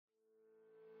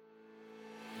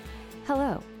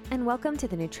Hello, and welcome to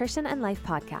the Nutrition and Life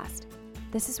podcast.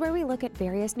 This is where we look at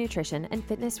various nutrition and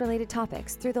fitness-related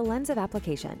topics through the lens of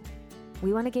application.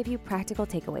 We want to give you practical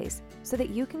takeaways so that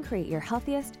you can create your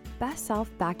healthiest, best self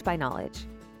backed by knowledge.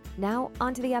 Now,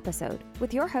 on to the episode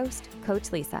with your host,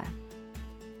 Coach Lisa.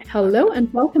 Hello,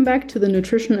 and welcome back to the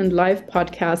Nutrition and Life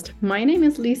podcast. My name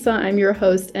is Lisa. I'm your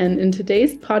host, and in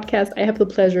today's podcast, I have the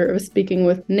pleasure of speaking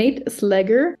with Nate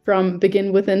Sleger from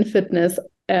Begin Within Fitness.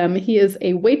 He is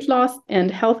a weight loss and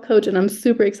health coach, and I'm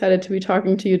super excited to be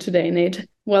talking to you today, Nate.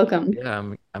 Welcome.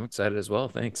 Yeah, I'm excited as well.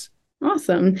 Thanks.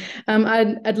 Awesome.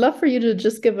 I'd love for you to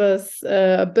just give us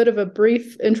a bit of a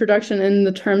brief introduction in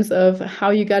the terms of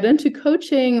how you got into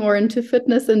coaching or into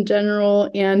fitness in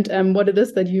general, and what it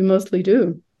is that you mostly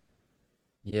do.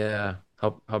 Yeah.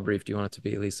 How brief do you want it to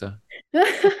be, Lisa?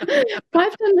 5-10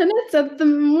 minutes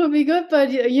would be good, but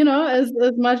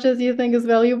as much as you think is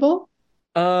valuable.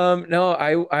 No,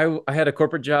 I had a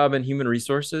corporate job in human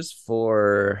resources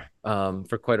for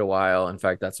quite a while. In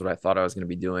fact, that's what I thought I was going to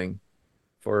be doing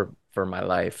for my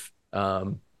life.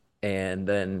 And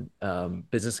then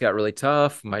business got really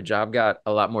tough. My job got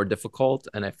a lot more difficult,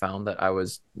 and I found that I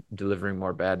was delivering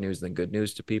more bad news than good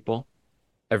news to people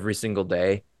every single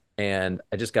day. And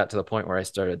I just got to the point where I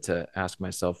started to ask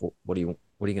myself, what are you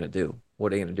going to do?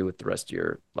 What are you going to do with the rest of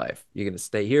your life? You're going to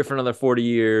stay here for another 40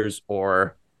 years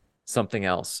or something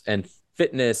else? And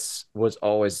fitness was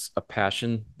always a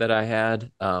passion that I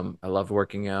had. I loved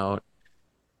working out.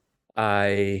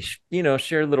 I,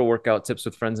 share little workout tips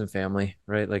with friends and family,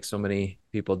 right? Like so many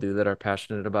people do that are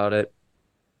passionate about it.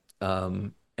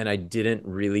 And I didn't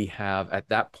really have, at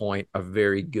that point, a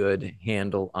very good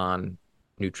handle on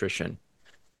nutrition.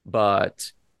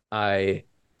 But I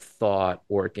thought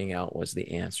working out was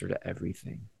the answer to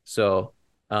everything. So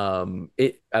I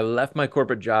left my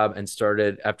corporate job and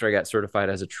started, after I got certified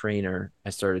as a trainer,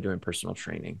 I started doing personal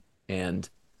training. And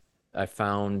I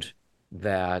found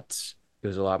that it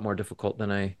was a lot more difficult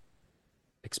than I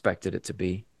expected it to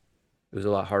be. It was a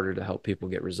lot harder to help people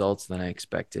get results than I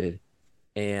expected.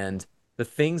 And the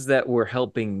things that were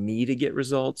helping me to get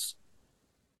results,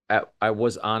 I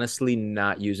was honestly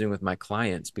not using with my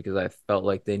clients because I felt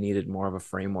like they needed more of a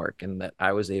framework, and that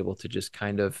I was able to just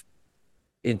kind of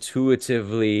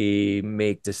intuitively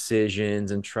make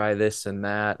decisions and try this and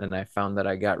that. And I found that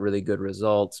I got really good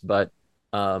results, but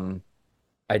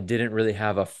I didn't really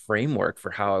have a framework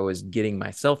for how I was getting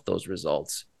myself those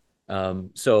results.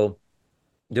 So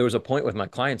there was a point with my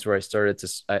clients where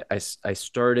I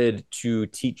started to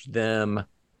teach them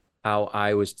how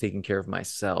I was taking care of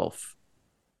myself.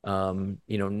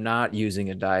 Not using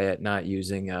a diet, not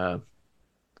using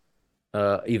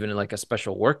even like a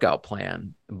special workout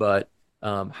plan, but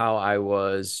how I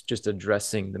was just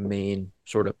addressing the main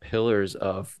sort of pillars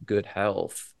of good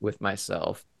health with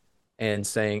myself and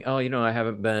saying, oh, I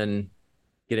haven't been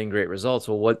getting great results.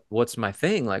 Well, what's my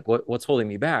thing? Like what's holding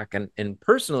me back? And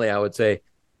personally, I would say,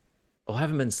 I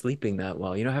haven't been sleeping that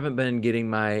well. I haven't been getting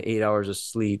my 8 hours of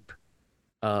sleep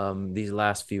these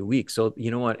last few weeks. So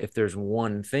you know what, if there's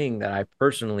one thing that I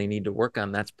personally need to work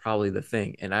on, that's probably the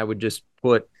thing. And I would just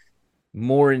put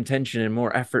more intention and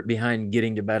more effort behind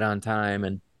getting to bed on time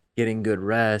and getting good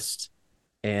rest.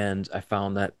 And I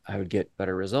found that I would get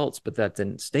better results, but that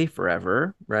didn't stay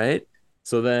forever, right?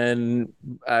 So then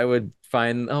I would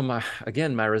find,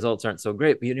 my results aren't so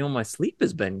great, but my sleep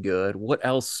has been good. What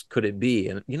else could it be?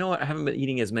 And you know what, I haven't been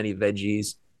eating as many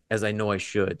veggies as I know I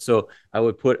should. So I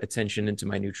would put attention into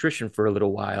my nutrition for a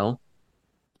little while,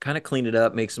 kind of clean it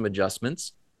up, make some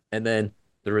adjustments, and then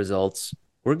the results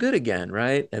were good again,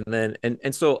 right? And then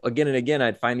and so again and again,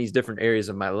 I'd find these different areas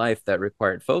of my life that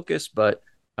required focus, but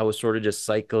I was sort of just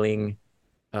cycling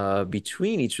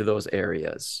between each of those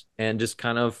areas and just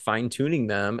kind of fine tuning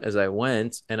them as I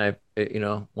went. And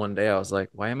one day I was like,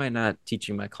 why am I not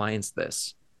teaching my clients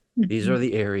this? Mm-hmm. These are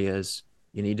the areas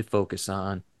you need to focus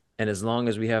on. And as long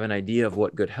as we have an idea of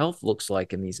what good health looks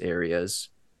like in these areas,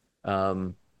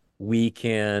 we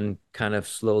can kind of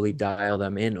slowly dial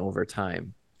them in over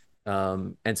time.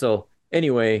 And so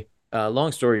anyway,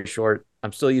 long story short,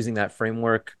 I'm still using that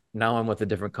framework. Now I'm with a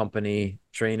different company,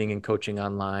 training and coaching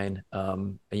online.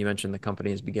 And you mentioned the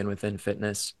company is Begin Within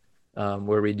Fitness,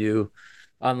 where we do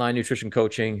online nutrition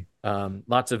coaching,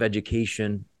 lots of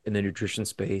education in the nutrition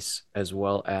space, as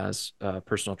well as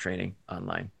personal training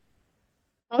online.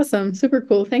 Awesome. Super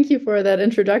cool. Thank you for that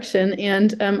introduction.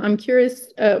 And I'm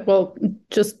curious,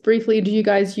 just briefly, do you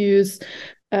guys use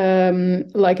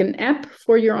like an app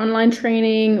for your online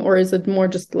training, or is it more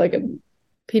just like a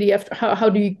PDF? How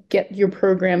do you get your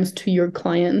programs to your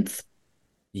clients?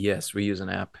 Yes, we use an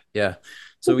app. Yeah.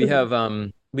 So we have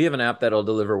we have an app that'll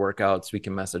deliver workouts. We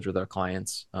can message with our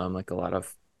clients, like a lot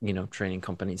of, training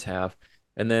companies have.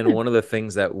 And then one of the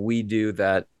things that we do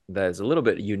that is a little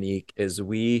bit unique is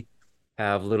we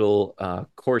have little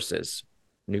courses,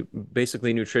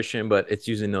 basically nutrition, but it's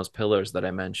using those pillars that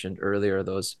I mentioned earlier,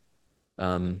 those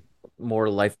um, more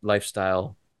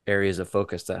lifestyle areas of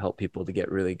focus that help people to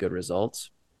get really good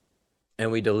results.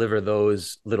 And we deliver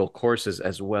those little courses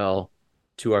as well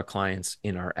to our clients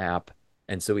in our app.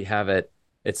 And so we have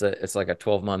it's like a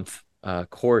 12-month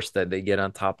course that they get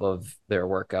on top of their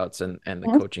workouts and the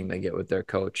coaching they get with their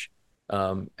coach.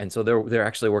 And so they're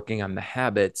actually working on the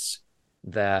habits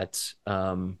that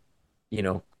will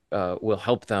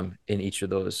help them in each of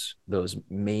those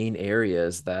main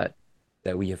areas that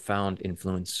we have found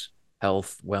influence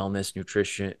health, wellness,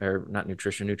 nutrition, or not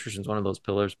nutrition. Nutrition is one of those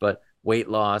pillars, but weight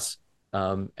loss,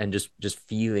 and just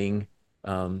feeling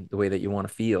the way that you want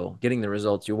to feel, getting the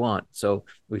results you want. So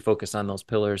we focus on those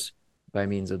pillars by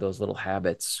means of those little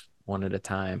habits, one at a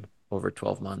time over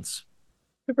 12 months.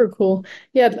 Super cool.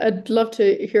 Yeah, I'd love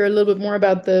to hear a little bit more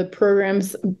about the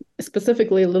programs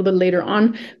specifically a little bit later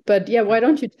on. But yeah, why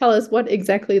don't you tell us what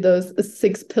exactly those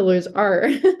 6 pillars are?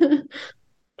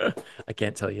 I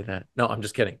can't tell you that. No, I'm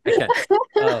just kidding. I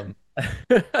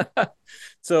can't.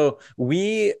 So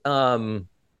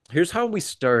here's how we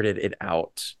started it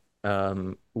out.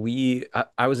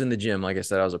 I was in the gym, like I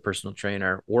said, I was a personal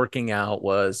trainer. Working out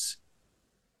was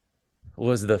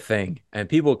the thing, and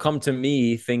people come to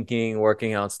me thinking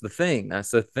working out's the thing. That's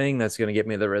the thing that's going to get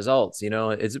me the results.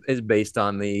 It's based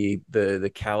on the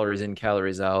calories in,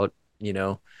 calories out,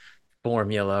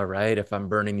 formula, right? If I'm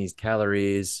burning these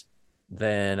calories,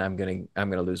 then I'm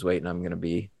gonna lose weight and I'm gonna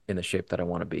be in the shape that I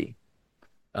want to be.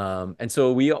 And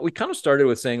so we kind of started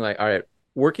with saying like, all right,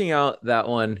 working out, that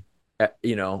one,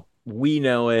 we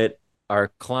know it. Our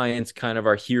clients kind of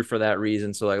are here for that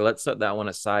reason. So like, let's set that one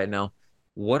aside. Now,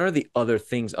 what are the other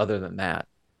things other than that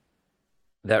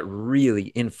really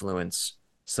influence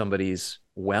somebody's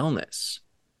wellness?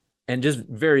 And just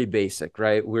very basic,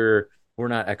 right? We're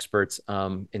not experts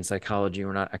in psychology.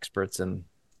 We're not experts in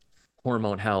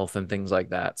hormone health and things like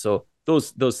that. So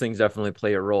those things definitely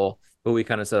play a role. But we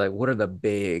kind of said like, what are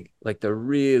the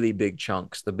really big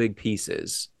chunks, the big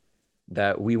pieces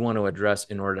that we want to address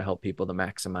in order to help people to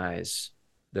maximize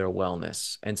their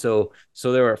wellness? And so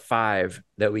there were 5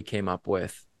 that we came up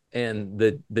with. And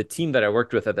the team that I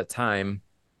worked with at the time,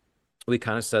 we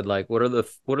kind of said like, what are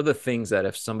the things that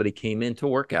if somebody came in to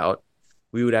work out,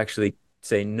 we would actually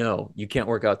say, no, you can't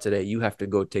work out today. You have to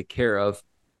go take care of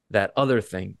that other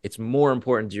thing. It's more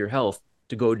important to your health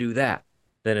to go do that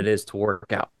than it is to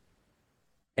work out.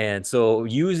 And so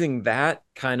using that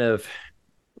kind of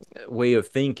way of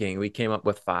thinking, we came up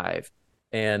with 5.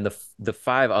 And the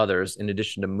 5 others, in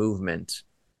addition to movement,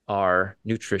 are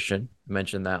nutrition. I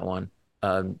mentioned that one.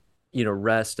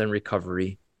 Rest and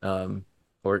recovery,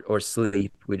 or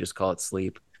sleep. We just call it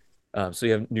sleep. So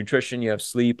you have nutrition, you have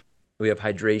sleep, we have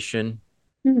hydration.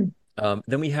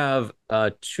 Then we have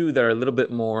 2 that are a little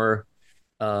bit more,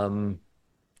 I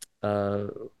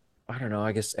don't know,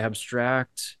 I guess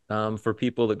abstract for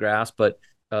people to grasp, but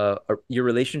your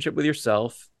relationship with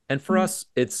yourself. And for us,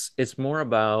 it's more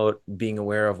about being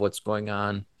aware of what's going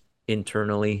on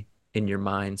internally in your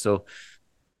mind. So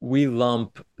we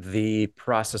lump the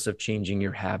process of changing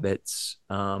your habits,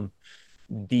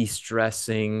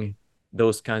 de-stressing,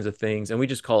 those kinds of things, and we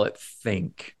just call it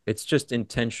think. It's just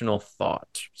intentional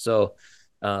thought. So,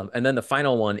 and then the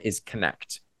final one is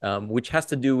connect, which has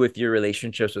to do with your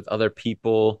relationships with other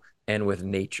people and with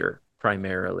nature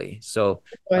primarily. So,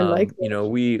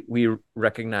 we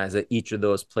recognize that each of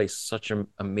those plays such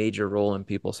a major role in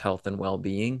people's health and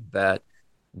well-being that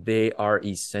they are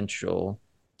essential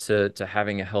to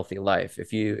having a healthy life.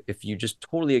 If you just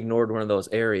totally ignored one of those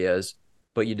areas,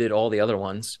 but you did all the other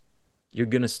ones, you're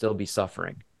going to still be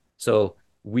suffering. So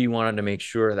we wanted to make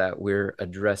sure that we're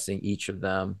addressing each of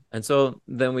them. And so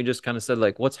then we just kind of said,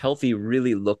 like, what's healthy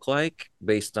really look like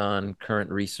based on current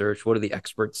research? What do the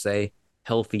experts say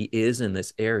healthy is in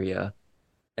this area?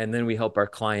 And then we help our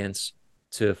clients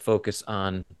to focus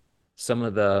on some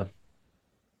of the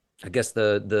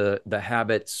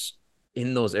habits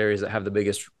in those areas that have the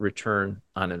biggest return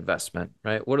on investment,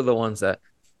 right? What are the ones that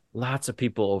lots of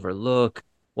people overlook?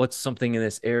 What's something in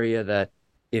this area that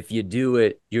if you do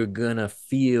it, you're gonna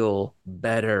feel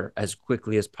better as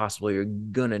quickly as possible? You're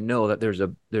gonna know that there's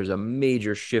a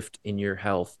major shift in your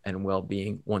health and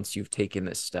well-being once you've taken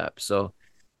this step. So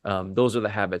those are the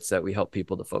habits that we help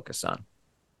people to focus on.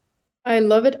 I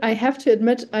love it. I have to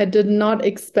admit, I did not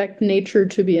expect nature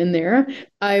to be in there.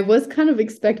 I was kind of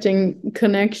expecting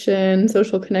connection,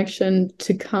 social connection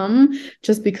to come,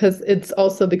 just because it's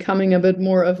also becoming a bit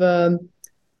more of a,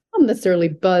 not necessarily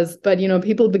buzz, but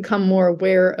people become more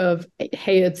aware of,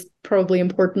 hey, it's probably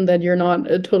important that you're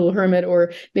not a total hermit.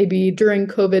 Or maybe during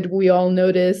COVID, we all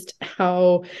noticed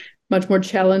how much more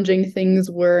challenging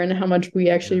things were and how much we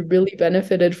actually Yeah. really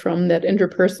benefited from that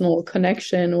interpersonal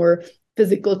connection or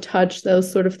physical touch,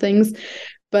 those sort of things.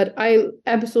 But I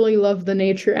absolutely love the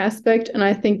nature aspect, and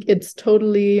I think it's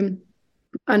totally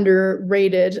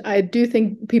underrated. I do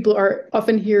think people are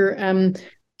often here,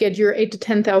 get your 8 to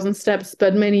 10,000 steps,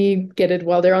 but many get it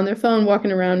while they're on their phone,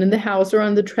 walking around in the house or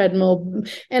on the treadmill.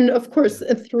 And of Yeah. course,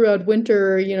 throughout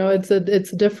winter, it's a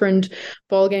different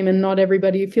ball game, and not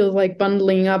everybody feels like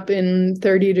bundling up in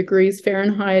 30 degrees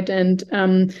Fahrenheit and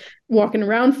walking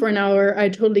around for an hour. I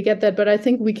totally get that, but I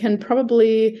think we can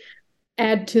probably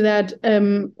add to that,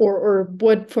 or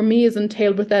what for me is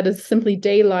entailed with that is simply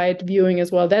daylight viewing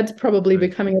as well. That's probably Right.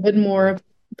 becoming a bit Yeah. more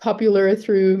popular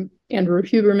through Andrew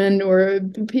Huberman or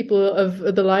people of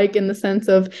the like, in the sense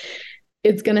of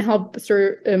it's going to help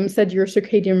set your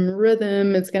circadian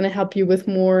rhythm. It's going to help you with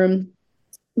more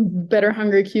better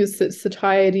hunger cues,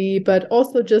 satiety, but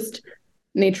also just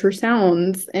nature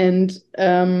sounds and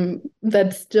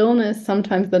that stillness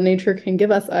sometimes that nature can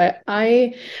give us.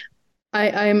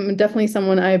 I'm definitely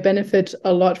someone, I benefit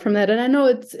a lot from that. And I know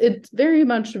it's very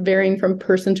much varying from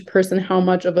person to person how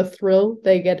much of a thrill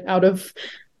they get out of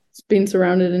being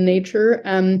surrounded in nature.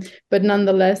 But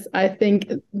nonetheless, I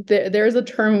think there's a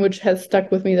term which has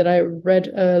stuck with me that I read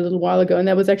a little while ago, and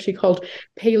that was actually called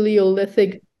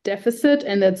Paleolithic deficit,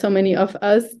 and that so many of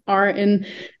us are in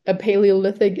a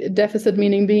Paleolithic deficit,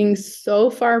 meaning being so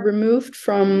far removed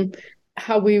from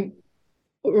how we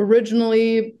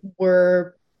originally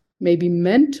were maybe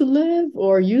meant to live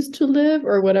or used to live,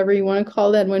 or whatever you want to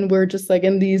call that, when we're just like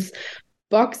in these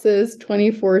boxes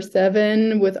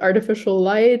 24/7 with artificial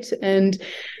light and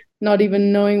not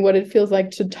even knowing what it feels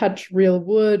like to touch real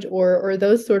wood or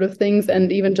those sort of things,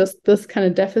 and even just this kind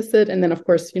of deficit. And then of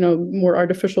course, more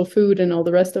artificial food and all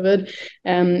the rest of it.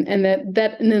 And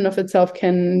that in and of itself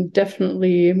can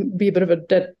definitely be a bit of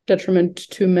a detriment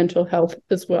to mental health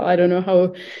as well. I don't know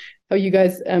how you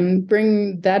guys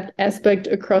bring that aspect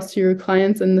across to your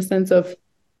clients in the sense of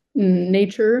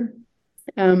nature.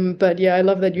 But yeah, I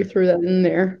love that you threw that in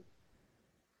there.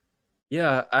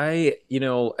 Yeah,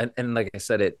 and like I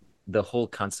said, the whole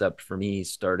concept for me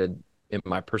started in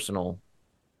my personal,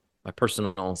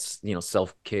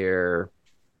 self-care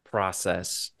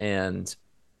process. And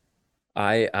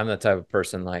I'm the type of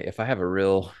person, like, if I have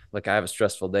I have a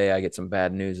stressful day, I get some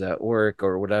bad news at work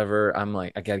or whatever, I'm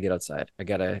like, I gotta get outside. I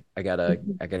gotta get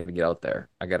out there.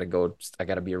 I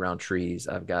gotta be around trees.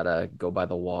 I've gotta go by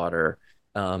the water.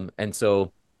 And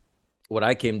so what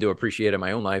I came to appreciate in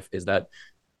my own life is that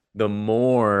the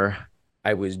more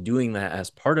I was doing that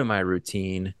as part of my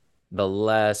routine, the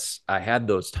less I had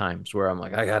those times where I'm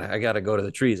like, I gotta go to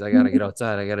the trees, I gotta get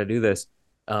outside, I gotta do this,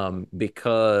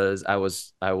 because I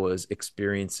was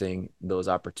experiencing those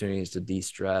opportunities to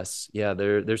de-stress. Yeah,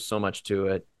 there's so much to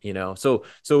it, So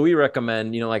we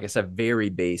recommend, like I said, very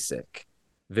basic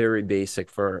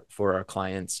for our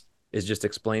clients is just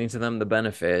explaining to them the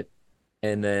benefit,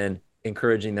 and then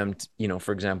encouraging them to,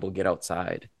 for example, get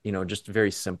outside, just very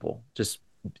simple. Just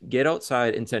get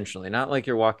outside intentionally, not like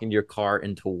you're walking your car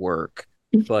into work,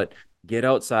 but get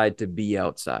outside to be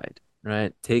outside,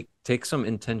 right? Take some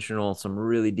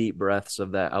really deep breaths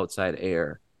of that outside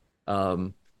air.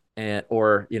 And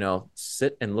or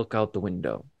sit and look out the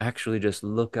window. Actually just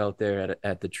look out there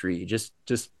at the tree. Just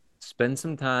spend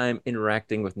some time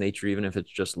interacting with nature, even if it's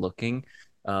just looking,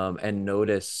 and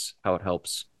notice how it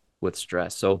helps with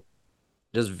stress. So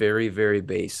just very, very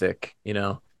basic,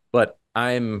 but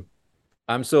I'm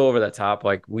so over that top.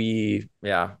 Like we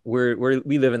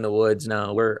live in the woods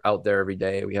now. We're out there every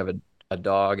day. We have a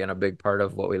dog, and a big part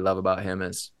of what we love about him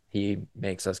is he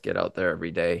makes us get out there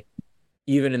every day,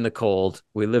 even in the cold.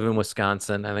 We live in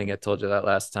Wisconsin. I think I told you that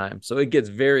last time. So it gets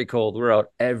very cold. We're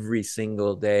out every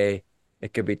single day.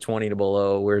 It could be 20 to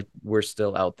below. We're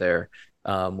still out there.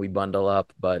 We bundle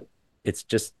up, but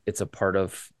it's a part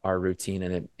of our routine,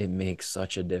 and it makes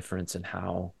such a difference in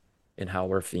how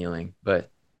we're feeling.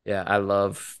 But yeah, I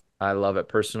love it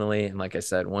personally. And like I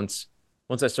said, once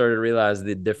I started to realize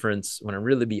the difference, when I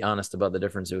really be honest about the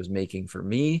difference it was making for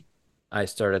me, I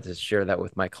started to share that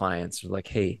with my clients. Like,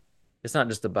 hey, it's not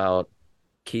just about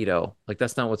keto. Like,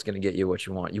 that's not what's going to get you what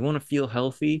you want. You want to feel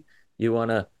healthy. You want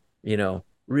to,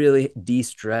 really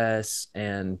de-stress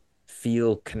and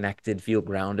feel connected, feel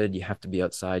grounded. You have to be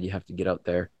outside. You have to get out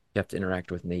there. You have to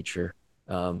interact with nature.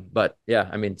 But yeah,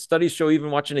 I mean, studies show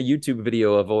even watching a YouTube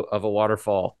video of a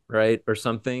waterfall, right, or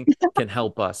something can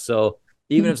help us. So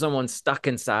even if someone's stuck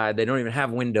inside, they don't even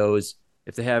have windows.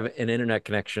 If they have an internet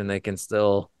connection, they can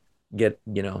still get,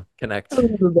 connect, A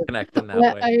little bit. connect in that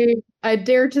way. I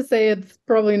dare to say it's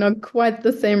probably not quite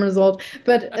the same result,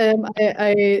 but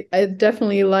I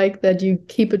definitely like that you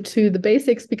keep it to the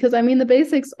basics, because I mean the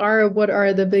basics are what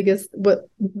the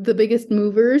biggest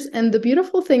movers. And the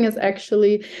beautiful thing is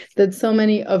actually that so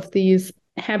many of these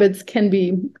habits can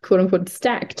be quote unquote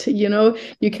stacked.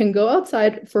 You can go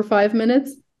outside for 5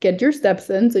 minutes, get your steps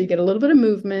in, so you get a little bit of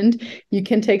movement. You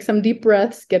can take some deep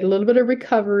breaths, get a little bit of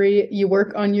recovery. You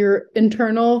work on your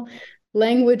internal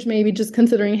language, maybe just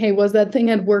considering, hey, was that thing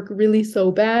at work really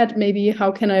so bad? Maybe how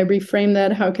can I reframe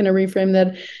that? How can I reframe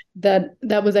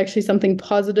that was actually something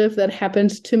positive that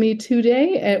happened to me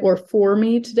today, or for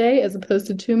me today, as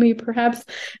opposed to me, perhaps.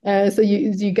 So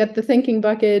you get the thinking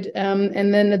bucket,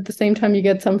 and then at the same time you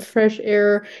get some fresh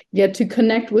air. You get to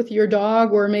connect with your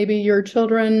dog or maybe your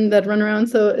children that run around.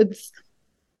 So it's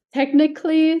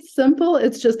technically simple.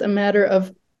 It's just a matter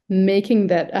of making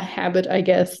that a habit, I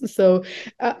guess. So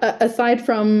aside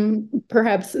from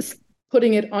perhaps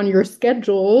putting it on your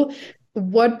schedule,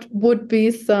 what would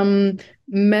be some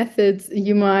methods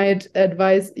you might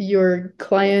advise your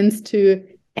clients to,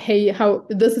 hey, how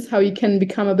this is how you can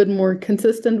become a bit more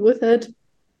consistent with it,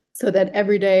 so that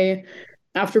every day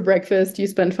after breakfast you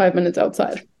spend 5 minutes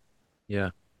outside?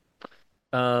 Yeah.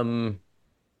 Um,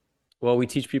 well, we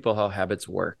teach people how habits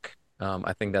work.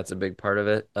 I think that's a big part of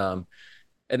it.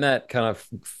 And that kind of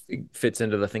fits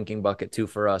into the thinking bucket too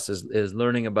for us, is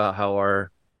learning about a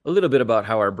little bit about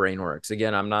how our brain works.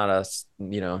 Again, I'm not a,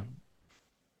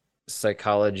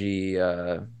 psychology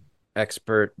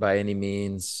expert by any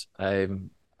means. I'm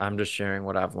just sharing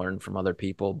what I've learned from other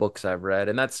people, books I've read,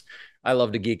 and I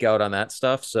love to geek out on that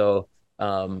stuff. So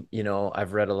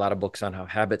I've read a lot of books on how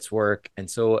habits work,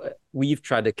 and so we've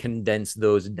tried to condense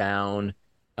those down,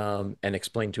 and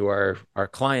explain to our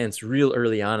clients real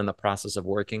early on in the process of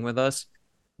working with us,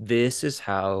 this is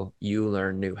how you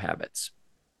learn new habits.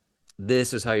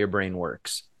 This is how your brain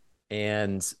works.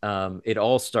 And it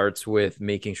all starts with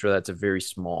making sure that's a very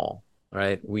small,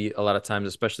 right? A lot of times,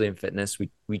 especially in fitness,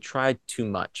 we try too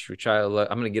much. I'm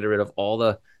going to get rid of all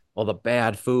the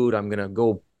bad food. I'm going to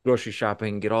go grocery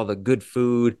shopping, get all the good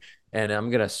food, and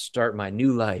I'm going to start my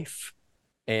new life.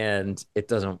 And it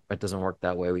doesn't work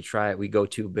that way. We go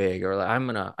too big, or I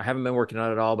haven't been working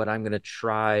out at all, but I'm going to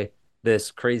try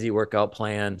this crazy workout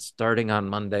plan starting on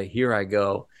Monday. Here I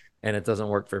go. And it doesn't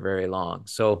work for very long.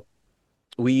 So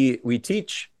we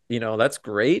teach, that's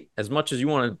great. As much as you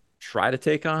want to try to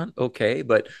take on, okay,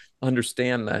 but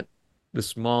understand that the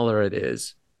smaller it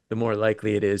is, the more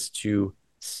likely it is to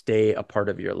stay a part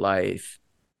of your life.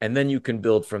 And then you can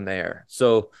build from there.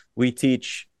 So we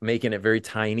teach making it very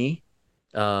tiny.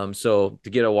 So to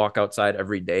get a walk outside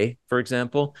every day, for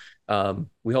example,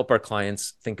 we help our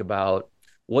clients think about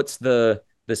what's the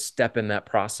step in that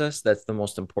process that's the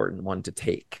most important one to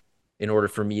take in order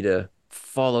for me to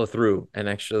follow through and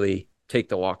actually take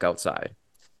the walk outside.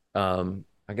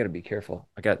 I got to be careful.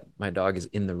 My dog is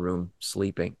in the room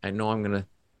sleeping. I know I'm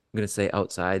gonna say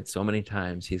outside so many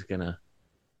times.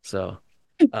 So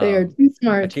They are too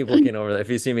smart. I keep looking over there. If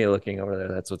you see me looking over there,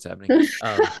 that's what's happening.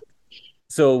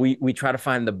 So we try to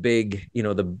find the big,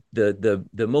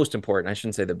 the most important, I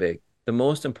shouldn't say the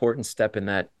most important step in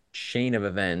that chain of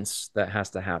events that has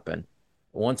to happen.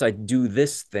 Once I do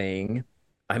this thing,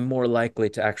 I'm more likely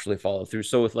to actually follow through.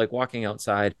 So with like walking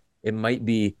outside, it might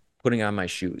be putting on my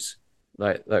shoes.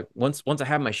 Like once I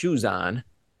have my shoes on,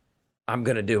 I'm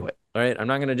going to do it. All right. I'm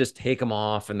not going to just take them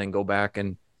off and then go back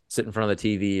and sit in front of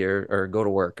the TV or go to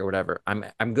work or whatever.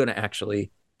 I'm going to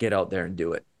actually get out there and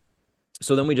do it.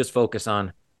 So then we just focus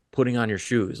on putting on your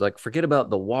shoes. Like forget about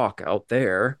the walk out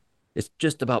there. It's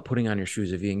just about putting on your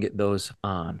shoes if you can get those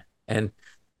on. And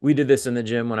we did this in the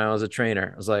gym when I was a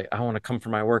trainer. I was like, I want to come for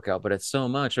my workout, but it's so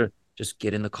much. Or just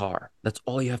get in the car. That's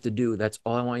all you have to do. That's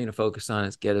all I want you to focus on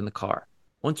is get in the car.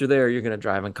 Once you're there, you're going to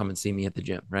drive and come and see me at the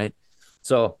gym, right?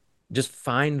 So just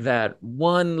find that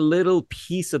one little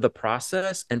piece of the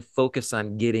process and focus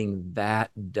on getting that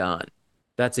done.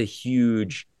 That's a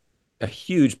huge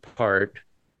part,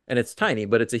 and it's tiny,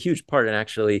 but it's a huge part in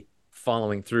actually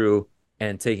following through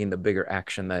and taking the bigger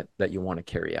action that you want to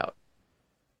carry out.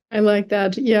 I like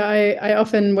that. Yeah, I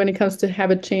often, when it comes to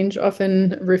habit change,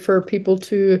 often refer people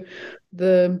to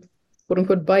the quote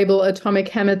unquote Bible Atomic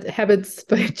Habits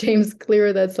by James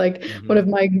Clear. That's like one of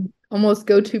my almost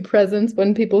go-to presents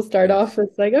when people start off.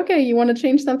 It's like, okay, you want to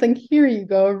change something? Here you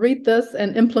go. Read this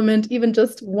and implement even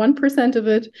just 1% of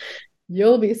it.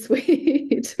 You'll be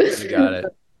sweet. You got it.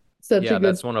 Such a Yeah, good.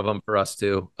 that's one of them for us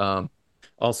too.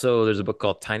 Also, there's a book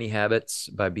called Tiny Habits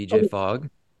by BJ Oh, Fogg.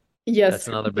 That's yes.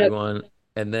 another big Yes. one.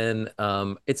 And then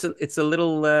it's a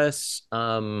little less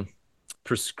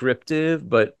prescriptive,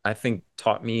 but I think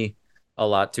taught me a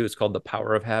lot too. It's called The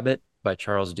Power of Habit by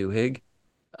Charles Duhigg.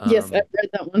 Yes, I've Um, read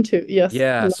that one too. Yes.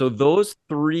 yeah, so those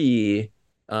three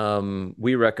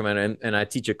we recommend, and I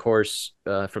teach a course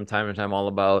from time to time all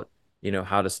about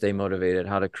how to stay motivated,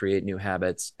 how to create new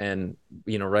habits, and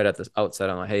right at the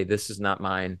outset I'm like, hey, this is not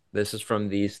mine. This is from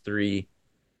these three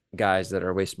guys that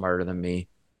are way smarter than me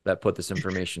that put this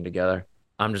information together.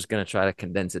 I'm just going to try to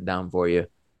condense it down for you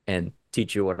and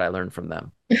teach you what I learned from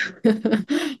them.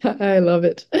 I love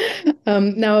it.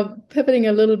 Now, pivoting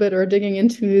a little bit or digging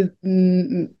into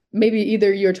maybe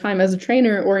either your time as a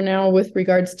trainer or now with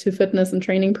regards to fitness and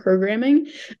training programming.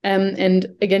 And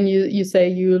again, you say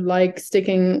you like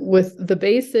sticking with the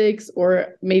basics,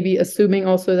 or maybe assuming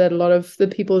also that a lot of the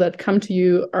people that come to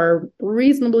you are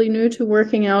reasonably new to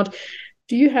working out.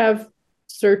 Do you have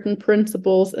certain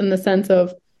principles in the sense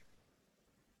of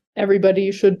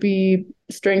everybody should be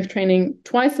strength training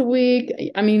twice a week?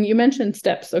 I mean, you mentioned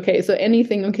steps. Okay, so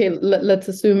anything, okay, let's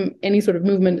assume any sort of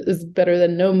movement is better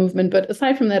than no movement. But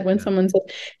aside from that, when Yeah. someone says,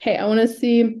 hey, I want to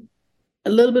see a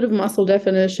little bit of muscle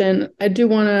definition, I do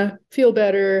want to feel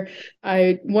better,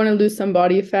 I want to lose some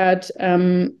body fat,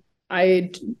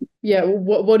 I, yeah,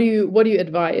 what do you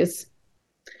advise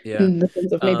Yeah. in the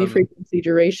sense of maybe Um, frequency,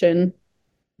 duration,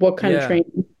 what kind of yeah.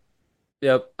 training?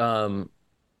 Yep.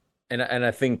 And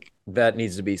I think that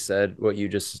needs to be said. What you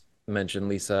just mentioned,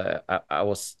 Lisa,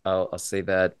 I'll say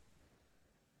that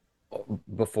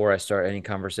before I start any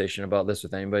conversation about this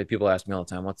with anybody. People ask me all the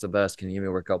time, "What's the best? Can you give me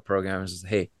a workout program?" I just,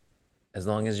 hey, as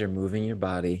long as you're moving your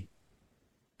body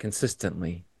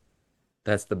consistently,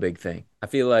 that's the big thing. I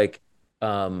feel like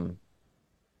um,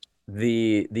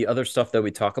 the other stuff that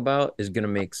we talk about is going to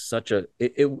make such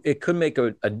it could make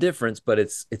a difference, but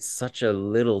it's such a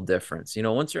little difference.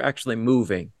 Once you're actually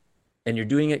moving and you're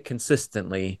doing it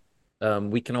consistently,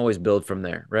 we can always build from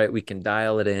there, right? We can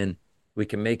dial it in, we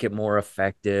can make it more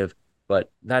effective,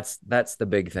 but that's the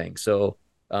big thing. So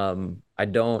I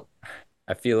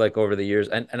feel like over the years,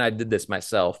 and I did this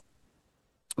myself,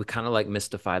 we kind of like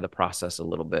mystify the process a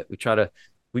little bit.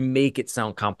 We make it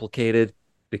sound complicated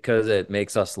because it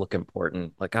makes us look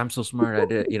important. Like, I'm so smart.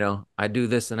 I do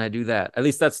this and I do that. At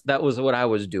least that was what I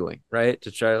was doing, right?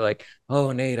 To try to, like,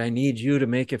 oh, Nate, I need you to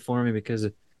make it for me because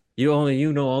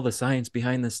you know all the science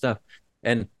behind this stuff.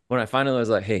 And when I finally was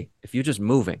like, hey, if you're just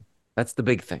moving, that's the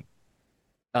big thing.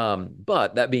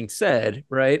 But that being said,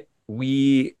 right,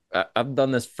 I've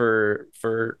done this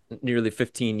for nearly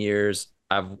 15 years.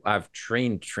 I've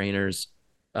trained trainers,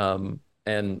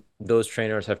 and those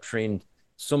trainers have trained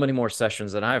so many more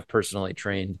sessions than I've personally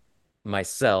trained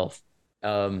myself.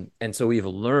 And so we've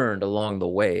learned along the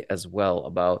way as well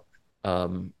about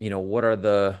what are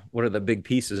the big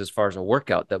pieces as far as a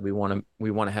workout that we want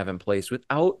to have in place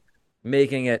without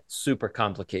making it super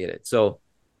complicated. So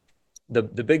the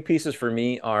big pieces for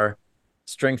me are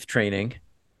strength training,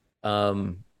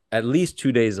 um, at least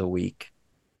 2 days a week,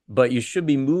 but you should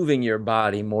be moving your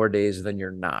body more days than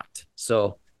you're not.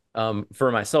 So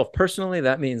for myself personally,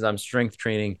 that means I'm strength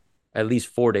training at least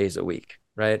 4 days a week,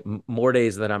 right? More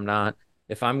days than I'm not.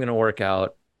 If I'm going to work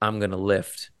out, I'm going to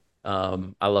lift.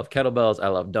 I love kettlebells. I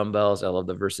love dumbbells. I love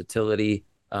the versatility.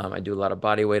 I do a lot of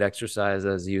body weight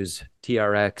exercises, use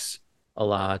TRX a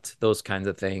lot, those kinds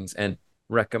of things. And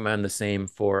recommend the same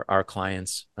for our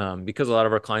clients, because a lot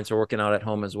of our clients are working out at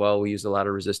home as well. We use a lot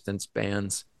of resistance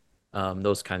bands,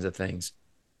 those kinds of things.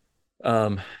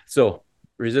 So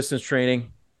resistance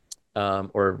training,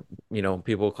 or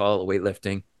people call it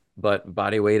weightlifting, but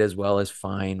body weight as well is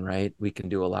fine, right? We can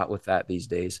do a lot with that these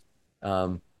days.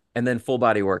 And then full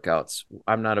body workouts.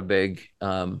 I'm not a big,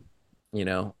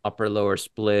 upper lower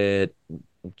split,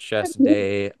 chest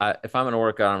day. If I'm going to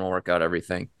work out, I'm going to work out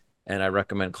everything. And I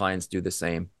recommend clients do the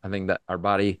same. I think that our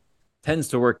body tends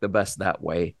to work the best that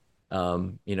way.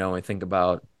 I think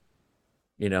about,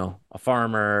 a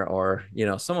farmer or,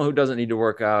 someone who doesn't need to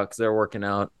work out because they're working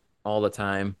out all the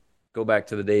time. Go back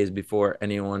to the days before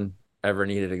anyone ever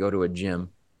needed to go to a gym.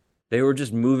 They were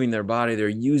just moving their body. They're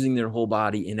using their whole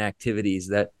body in activities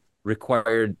that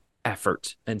required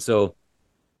effort. And so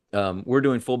we're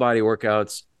doing full body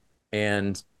workouts,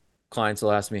 and clients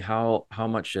will ask me how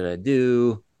much should I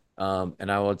do,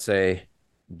 and I would say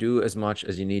do as much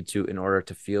as you need to in order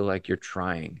to feel like you're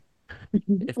trying.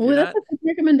 If Well, you're that's not, a good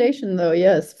recommendation, though.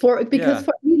 Yes, because yeah,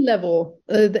 for any level,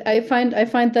 I find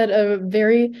that a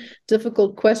very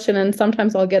difficult question, and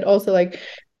sometimes I'll get also like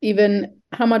even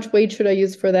how much weight should I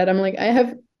use for that? I'm like, I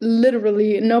have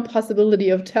literally no possibility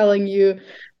of telling you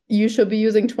you should be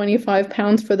using 25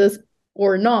 pounds for this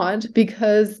or not,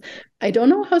 because I don't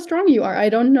know how strong you are. I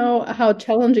don't know how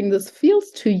challenging this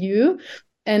feels to you.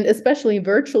 And especially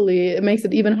virtually, it makes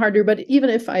it even harder. But even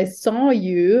if I saw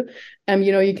you,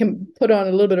 you can put on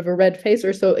a little bit of a red face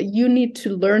or so. You need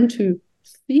to learn to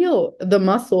feel the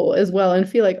muscle as well and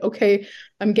feel like, okay,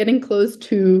 I'm getting close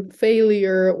to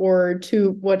failure or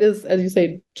to what is, as you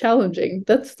say, challenging.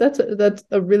 That's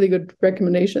a really good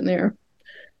recommendation there.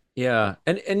 Yeah.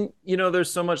 And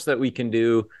there's so much that we can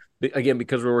do again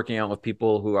because we're working out with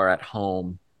people who are at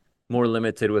home, more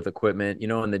limited with equipment.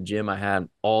 In the gym I had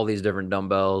all these different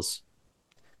dumbbells.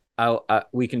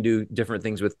 We can do different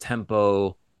things with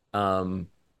tempo, and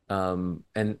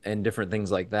different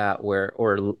things like that,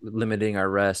 or limiting our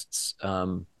rests,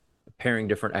 pairing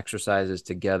different exercises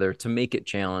together to make it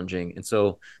challenging. And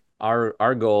so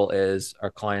our goal is our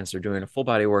clients are doing a full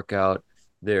body workout.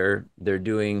 They're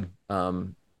doing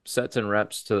sets and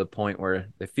reps to the point where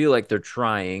they feel like they're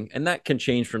trying, and that can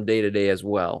change from day to day as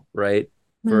well, right?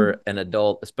 For an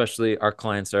adult, especially our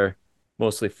clients are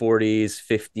mostly 40s,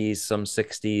 50s, some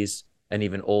 60s, and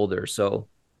even older. So,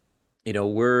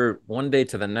 we're one day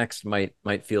to the next might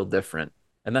feel different,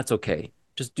 and that's okay.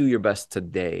 Just do your best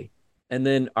today. And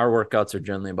then our workouts are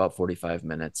generally about 45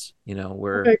 minutes.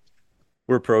 We're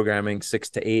programming 6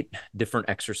 to 8 different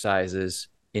exercises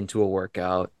into a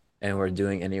workout, and we're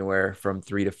doing anywhere from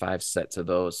 3 to 5 sets of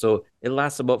those. So it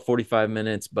lasts about 45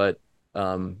 minutes, but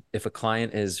if a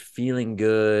client is feeling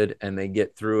good and they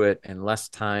get through it in less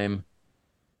time,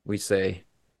 we say,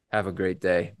 have a great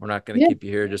day. We're not going to keep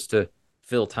you here just to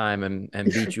fill time and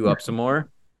beat you up some more.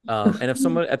 And if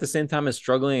someone at the same time is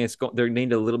struggling, they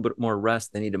need a little bit more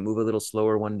rest. They need to move a little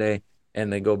slower one day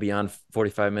and they go beyond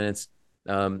 45 minutes.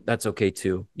 That's okay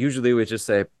too. Usually we just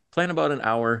say, plan about an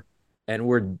hour and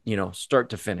we're,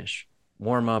 start to finish,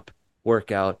 warm up,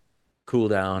 workout, cool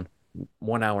down,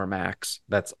 1 hour max.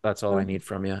 That's all I need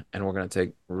from you. And we're going to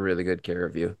take really good care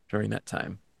of you during that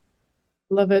time.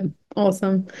 Love it.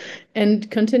 Awesome. And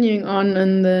continuing on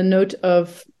the note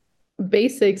of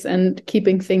basics and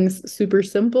keeping things super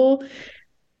simple,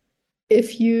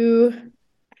 if you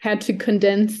had to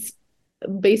condense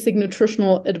basic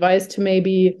nutritional advice to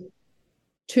maybe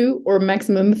 2 or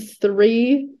maximum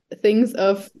 3 things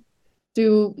of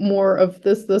do more of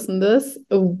this, and this,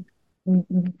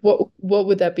 what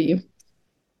would that be?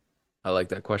 I like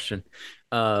that question.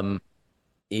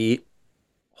 Eat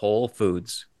whole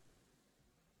foods.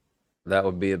 That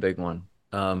would be a big one.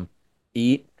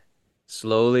 Eat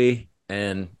slowly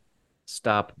and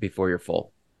stop before you're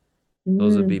full.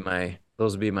 Those would be my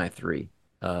 3.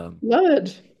 Love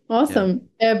it. Awesome.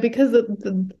 Yeah. Because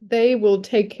they will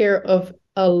take care of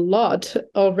a lot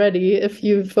already. If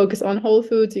you focus on whole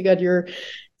foods, you got your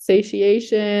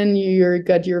satiation, you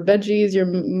got your veggies, your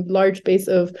large base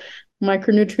of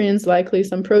micronutrients, likely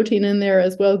some protein in there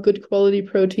as well, good quality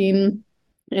protein.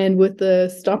 And with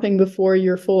the stopping before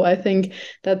you're full, I think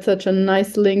that's such a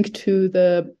nice link to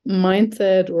the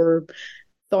mindset or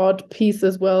thought piece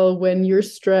as well when you're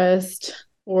stressed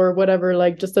or whatever,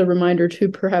 like just a reminder to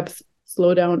perhaps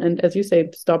slow down and, as you say,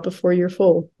 stop before you're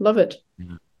full. Love it.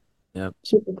 Yeah. Yep.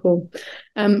 Super cool.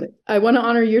 I want to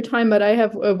honor your time, but I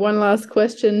have one last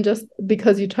question just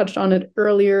because you touched on it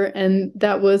earlier, and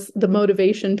that was the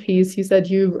motivation piece. You said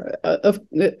you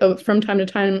from time to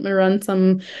time run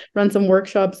some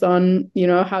workshops on,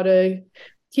 how to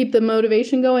keep the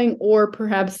motivation going, or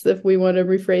perhaps if we want to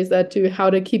rephrase that to how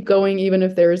to keep going even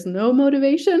if there is no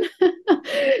motivation.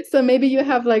 So maybe you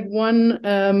have like one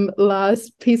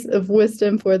last piece of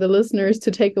wisdom for the listeners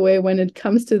to take away when it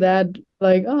comes to that,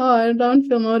 like, oh, I don't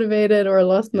feel motivated or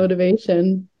lost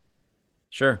motivation.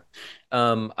 Sure.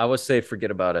 I would say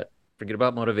forget about it. Forget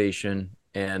about motivation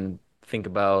and think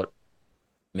about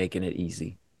making it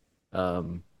easy.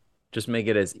 Just make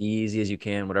it as easy as you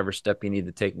can, whatever step you need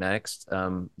to take next.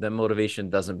 Then motivation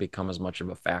doesn't become as much of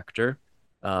a factor.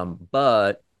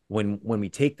 But when we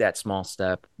take that small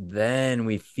step, then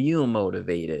we feel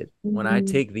motivated. Mm-hmm. When I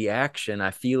take the action,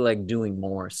 I feel like doing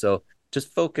more. So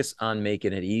just focus on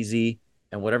making it easy,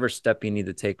 and whatever step you need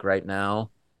to take right now,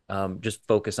 just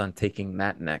focus on taking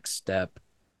that next step,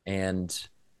 and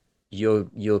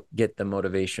you'll get the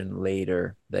motivation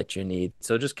later that you need.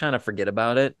 So just kind of forget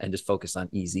about it and just focus on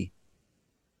easy.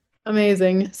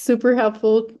 Amazing. Super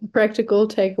helpful, practical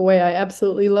takeaway. I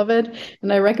absolutely love it.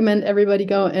 And I recommend everybody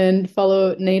go and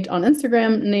follow Nate on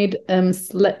Instagram, Nate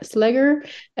Sleger,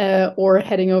 or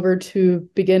heading over to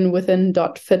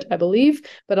beginwithin.fit, I believe.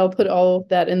 But I'll put all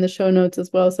that in the show notes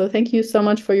as well. So thank you so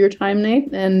much for your time,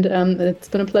 Nate. And it's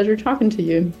been a pleasure talking to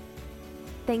you.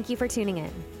 Thank you for tuning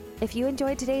in. If you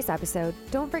enjoyed today's episode,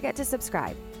 don't forget to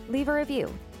subscribe, leave a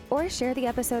review, or share the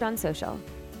episode on social.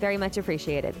 Very much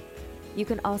appreciated. You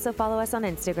can also follow us on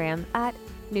Instagram at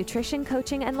Nutrition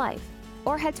Coaching and Life,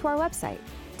 or head to our website,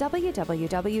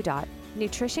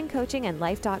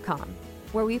 www.nutritioncoachingandlife.com,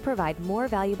 where we provide more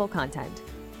valuable content.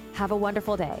 Have a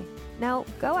wonderful day. Now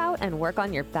go out and work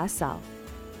on your best self.